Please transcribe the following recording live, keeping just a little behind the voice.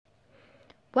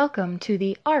Welcome to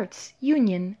the Arts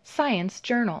Union Science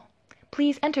Journal.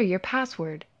 Please enter your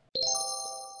password.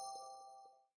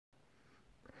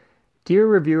 Dear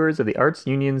reviewers of the Arts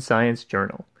Union Science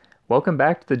Journal, welcome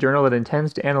back to the journal that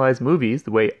intends to analyze movies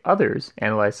the way others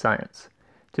analyze science.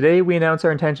 Today we announce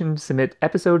our intention to submit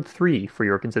Episode 3 for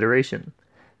your consideration.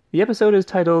 The episode is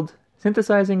titled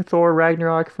Synthesizing Thor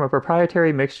Ragnarok from a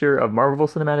Proprietary Mixture of Marvel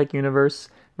Cinematic Universe,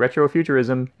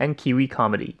 Retrofuturism, and Kiwi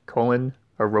Comedy,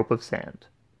 A Rope of Sand.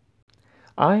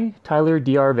 I, Tyler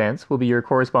D.R. Vance, will be your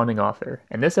corresponding author,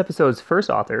 and this episode's first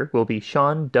author will be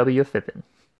Sean W. Phippen.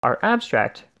 Our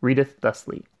abstract readeth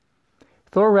thusly.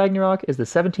 Thor Ragnarok is the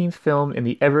 17th film in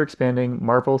the ever-expanding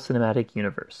Marvel Cinematic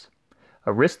Universe.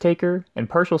 A risk-taker and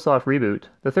partial soft reboot,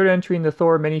 the third entry in the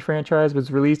Thor mini-franchise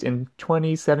was released in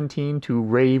 2017 to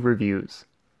rave reviews.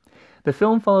 The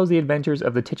film follows the adventures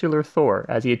of the titular Thor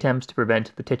as he attempts to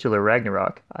prevent the titular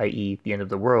Ragnarok, i.e. the end of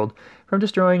the world, from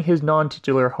destroying his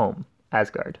non-titular home,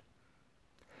 Asgard.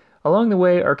 Along the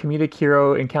way, our comedic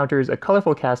hero encounters a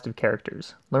colorful cast of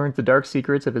characters, learns the dark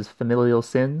secrets of his familial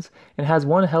sins, and has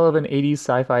one hell of an 80s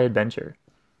sci-fi adventure.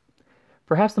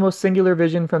 Perhaps the most singular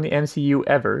vision from the MCU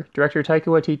ever, director Taika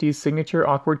Waititi's signature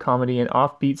awkward comedy and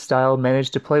offbeat style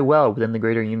managed to play well within the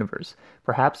greater universe,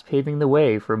 perhaps paving the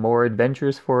way for more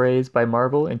adventurous forays by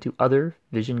Marvel into other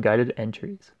vision-guided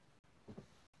entries.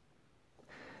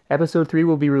 Episode 3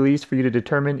 will be released for you to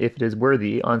determine if it is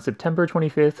worthy on September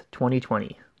 25th,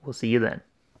 2020. We'll see you then.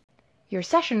 Your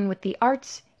session with the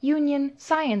Arts Union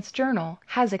Science Journal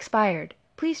has expired.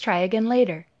 Please try again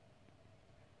later.